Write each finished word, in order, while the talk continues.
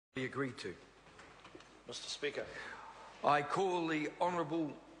Agreed to. Mr. Speaker. I call the Honourable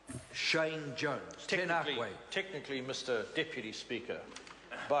Shane Jones. Technically, Mr. Deputy Speaker,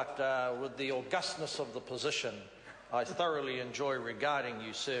 but with the augustness of the position, I thoroughly enjoy regarding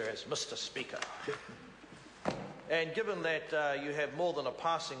you, sir, as Mr. Speaker. And given that you have more than a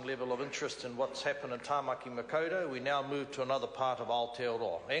passing level of interest in what's happened in Tāmaki Makaurau, we now move to another part of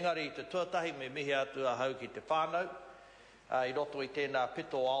Aotearoa. Engari, te tuatahi me mihi atu a hau ki te whānau. I roto I tēnā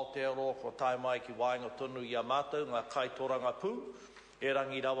pito Aotearoa ko tae mai ki wainga tonu i a mātou ngā kaitoranga pū, e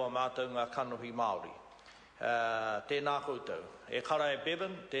rangi rawa mātou ngā kanohi Māori. Tēnā koutou. E kara e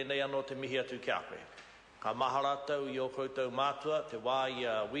Bevan, tēnei anō te mihi atu ki a koe. Ka maha rātou I o koutou mātua, te wā I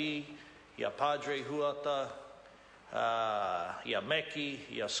a Wee, I a Padre Huata, I a Mackie,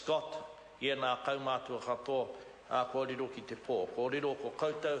 I a Scott, I nā kaumātua katoa, ko riro ki te pō. Ko riro ko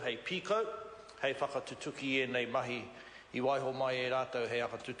koutou hei pīkau, hei whakatutuki e nei mahi, I waiho mai e rātou hei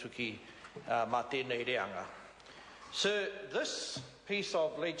akatutuki mā tēnei reanga. So this piece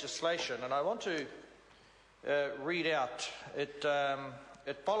of legislation, and I want to read out, it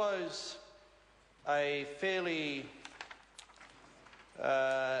follows a fairly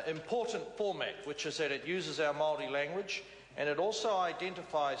important format, which is that it uses our Māori language, and it also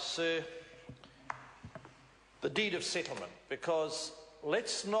identifies, sir, the deed of settlement, because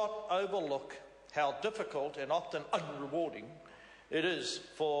let's not overlook how difficult and often unrewarding it is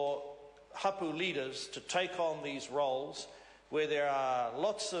for Hapu leaders to take on these roles where there are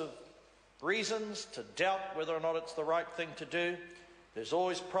lots of reasons to doubt whether or not it's the right thing to do. There's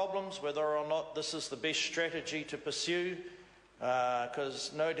always problems whether or not this is the best strategy to pursue,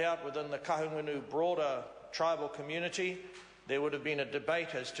 because no doubt within the Kahungunu broader tribal community there would have been a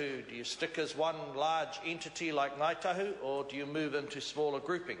debate as to, do you stick as one large entity like Ngaitahu or do you move into smaller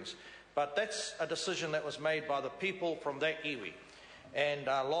groupings? But that's a decision that was made by the people from that iwi, and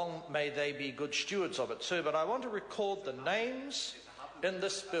long may they be good stewards of it, sir. But I want to record the names in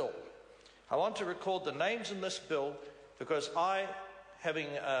this bill. I want to record the names in this bill because I, having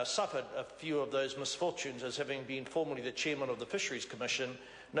suffered a few of those misfortunes as having been formerly the chairman of the Fisheries Commission,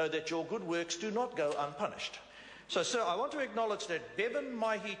 know that your good works do not go unpunished. So, sir, I want to acknowledge that Bevan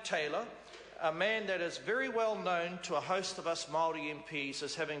Maihi-Taylor, a man that is very well known to a host of us Māori MPs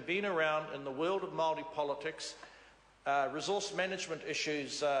as having been around in the world of Māori politics, resource management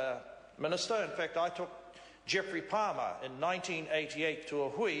issues minister. In fact, I took Geoffrey Palmer in 1988 to a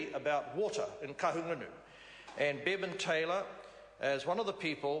hui about water in Kahungunu. And Bevan Taylor as one of the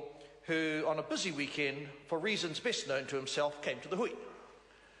people who, on a busy weekend, for reasons best known to himself, came to the hui.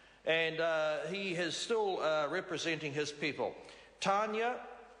 And he is still representing his people. Tanya,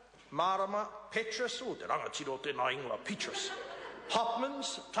 Marama, Petrus, te rangatiro tēnā ingoa, Petrus.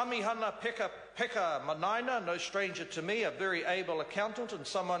 Hopmans, Tamihana Peka Manaina, no stranger to me, a very able accountant and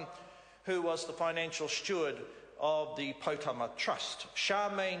someone who was the financial steward of the Potama Trust.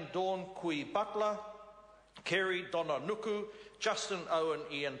 Charmaine Dawn Kui Butler, Kerry Donna Nuku, Justin Owen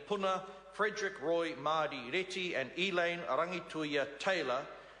Ian Puna, Frederick Roy Māori Reti and Elaine Rangituia Taylor,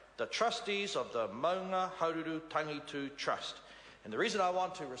 the trustees of the Maungaharuru-Tangitu Trust. And the reason I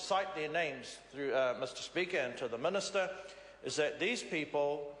want to recite their names through Mr. Speaker and to the Minister is that these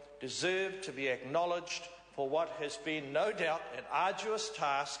people deserve to be acknowledged for what has been no doubt an arduous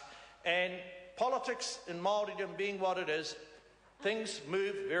task, and politics in Māoridom being what it is, things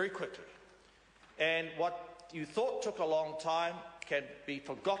move very quickly. And what you thought took a long time can be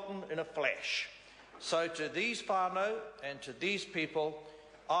forgotten in a flash. So to these whānau and to these people,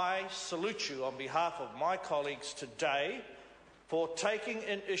 I salute you on behalf of my colleagues today for taking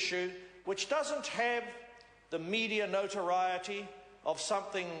an issue which doesn't have the media notoriety of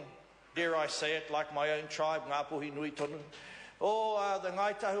something, dare I say it, like my own tribe, Ngā Puhi Nui Tonu, or the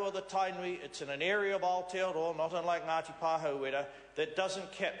Ngaitahu or the Tainui. It's in an area of Aotearoa, not unlike Ngāti Pāhauwera, that doesn't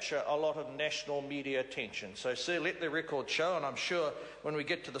capture a lot of national media attention. So, sir, let the record show, and I'm sure when we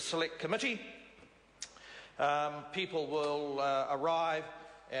get to the Select Committee, people will arrive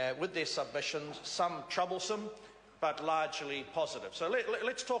with their submissions, some troublesome, but largely positive. So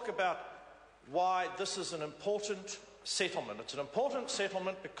let's talk about why this is an important settlement. It's an important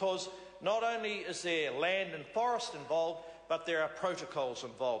settlement because not only is there land and forest involved, but there are protocols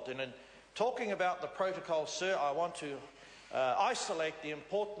involved. And in talking about the protocol, sir, I want to isolate the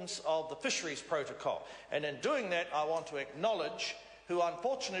importance of the fisheries protocol. And in doing that, I want to acknowledge who,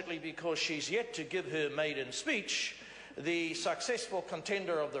 unfortunately, because she's yet to give her maiden speech, the successful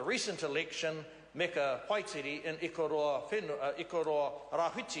contender of the recent election, Meka Waitiri in Ikoroa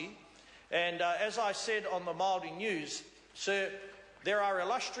Rahiti. And as I said on the Māori News, sir, there are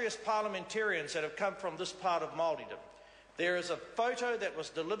illustrious parliamentarians that have come from this part of Māoridom. There is a photo that was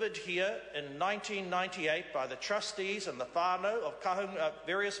delivered here in 1998 by the trustees and the whānau of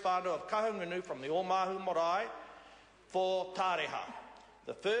various whānau of Kahungunu from the Omahu Marae for Tāreha,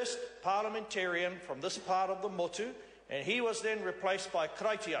 the first parliamentarian from this part of the motu, and he was then replaced by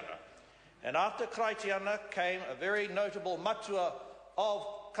Kraitiana. And after Kraitiana came a very notable matua of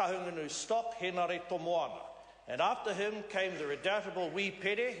Kahungunu stock, Henare Tomoana. And after him came the redoubtable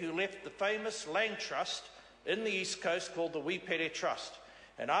Wipere, who left the famous land trust in the East Coast called the Wipere Trust.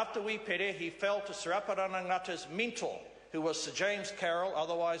 And after Wipere, he fell to Sir Aparana Ngata's mentor, who was Sir James Carroll,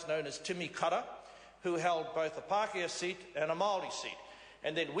 otherwise known as Timi Kara, who held both a Pākehā seat and a Māori seat.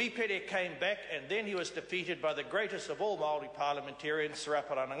 And then Wipere came back, and then he was defeated by the greatest of all Māori parliamentarians, Sir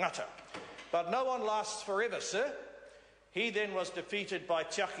Aparana Ngata. But no one lasts forever, sir. He then was defeated by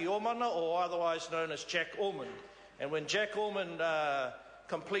Tiaki Omana, or otherwise known as Jack Ormond. And when Jack Ormond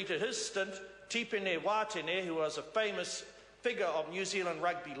completed his stint, Tipene Watene, who was a famous figure of New Zealand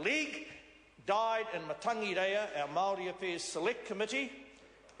Rugby League, died in Matangirea, our Māori Affairs Select Committee,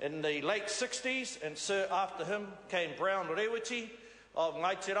 in the late 60s, and sir, after him came Brown Rewiti of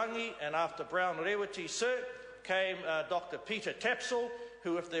Ngaitirangi, and after Brown Rewiti, sir, came Dr. Peter Tapsell,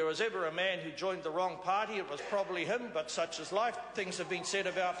 who, if there was ever a man who joined the wrong party, it was probably him, but such is life. Things have been said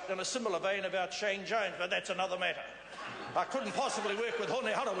about, in a similar vein, about Shane Jones, but that's another matter. I couldn't possibly work with Hone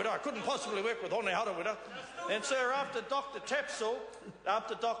Harawira. And sir, after Dr.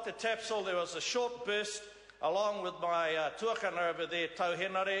 Tapsell, there was a short burst, along with my tuakana over there,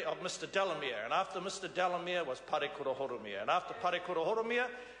 Tauhenare, of Mr. Delamere. And after Mr. Delamere was Parekura Horomia. And after Parekura Horomia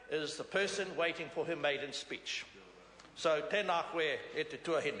is the person waiting for her maiden speech. So, tēnā koe e te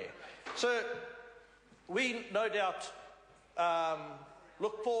tuahine. So, we no doubt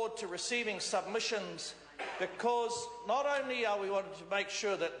look forward to receiving submissions, because not only are we wanting to make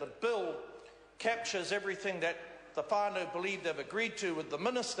sure that the bill captures everything that the whānau believe they've agreed to with the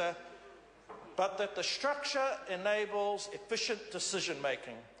minister, but that the structure enables efficient decision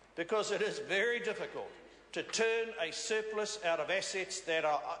making, because it is very difficult to turn a surplus out of assets that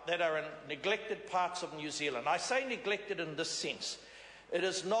are in neglected parts of New Zealand. I say neglected in this sense. It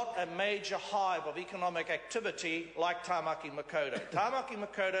is not a major hive of economic activity like Tāmaki Makaurau. Tāmaki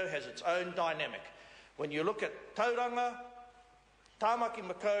Makaurau has its own dynamic. When you look at Tauranga, Tāmaki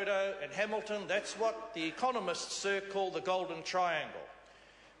Makaurau and Hamilton, that's what the economists, sir, call the Golden Triangle.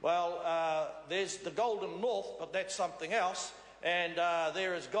 Well, there's the Golden North, but that's something else. And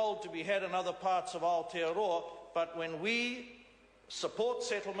there is gold to be had in other parts of Aotearoa, but when we support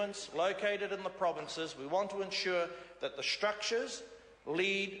settlements located in the provinces, we want to ensure that the structures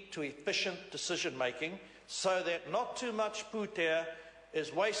lead to efficient decision making, so that not too much pūtea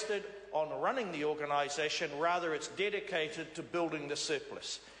is wasted on running the organisation, rather it's dedicated to building the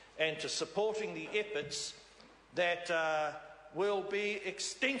surplus and to supporting the efforts that will be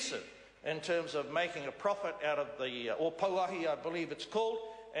extensive in terms of making a profit out of the, or pauahi I believe it's called,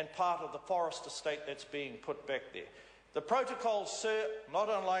 and part of the forest estate that's being put back there. The protocols, sir, not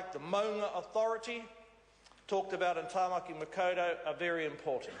unlike the Maunga Authority, talked about in Tāmaki Makaurau, are very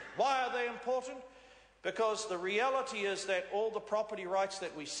important. Why are they important? Because the reality is that all the property rights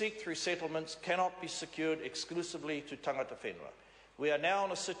that we seek through settlements cannot be secured exclusively to tangata whenua. We are now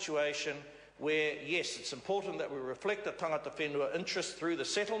in a situation where, yes, it's important that we reflect the tangata whenua interest through the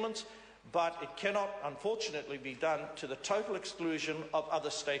settlements, but it cannot, unfortunately, be done to the total exclusion of other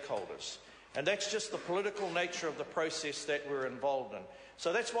stakeholders. And that's just the political nature of the process that we're involved in.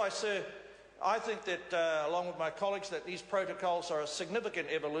 So that's why, sir, I think that, along with my colleagues, that these protocols are a significant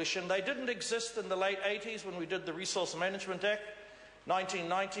evolution. They didn't exist in the late 80s when we did the Resource Management Act,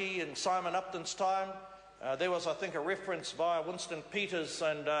 1990 in Simon Upton's time. There was, I think, a reference via Winston Peters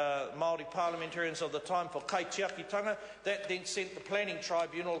and Māori parliamentarians of the time for kaitiakitanga. That then sent the Planning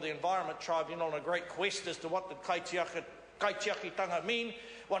Tribunal, the Environment Tribunal, on a great quest as to what did kaitiakitanga mean.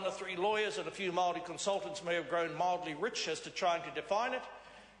 One of three lawyers and a few Māori consultants may have grown mildly rich as to trying to define it.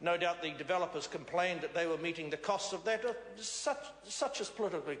 No doubt the developers complained that they were meeting the costs of that. Such is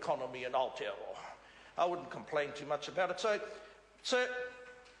political economy in Aotearoa. I wouldn't complain too much about it. So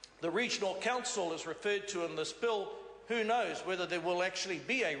the regional council is referred to in this bill. Who knows whether there will actually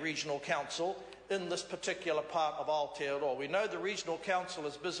be a regional council in this particular part of Aotearoa. We know the regional council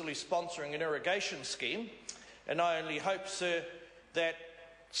is busily sponsoring an irrigation scheme, and I only hope, sir, that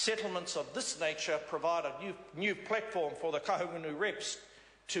settlements of this nature provide a new platform for the Kahungunu reps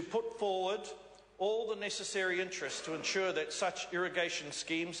to put forward all the necessary interest to ensure that such irrigation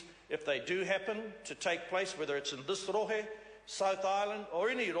schemes, if they do happen to take place, whether it's in this rohe, South Island or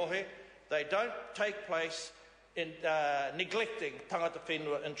any rohe, they don't take place in neglecting tangata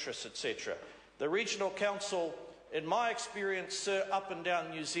whenua interests, etc. The regional council in my experience, sir, up and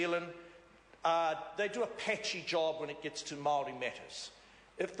down New Zealand, they do a patchy job when it gets to Māori matters.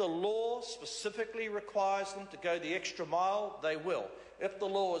 If the law specifically requires them to go the extra mile, they will. If the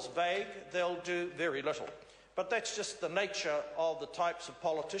law is vague, they'll do very little. But that's just the nature of the types of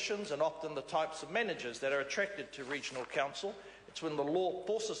politicians and often the types of managers that are attracted to regional council. It's when the law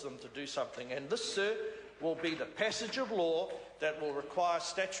forces them to do something. And this, sir, will be the passage of law that will require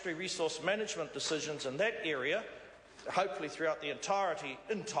statutory resource management decisions in that area, hopefully throughout the entirety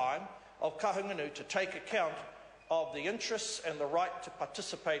in time, of Kahungunu to take account of the interests and the right to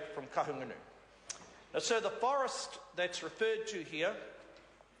participate from Kahungunu. Now, so the forest that's referred to here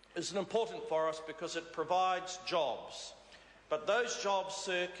is an important forest because it provides jobs. But those jobs,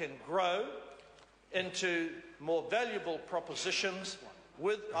 sir, can grow into more valuable propositions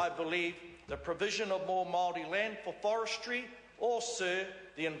with, I believe, the provision of more Māori land for forestry, or, sir,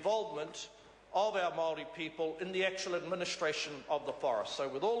 the involvement of our Māori people in the actual administration of the forest. So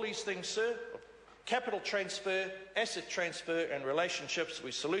with all these things, sir, capital transfer, asset transfer and relationships,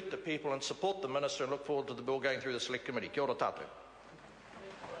 we salute the people and support the Minister and look forward to the bill going through the Select Committee. Kia ora tātou.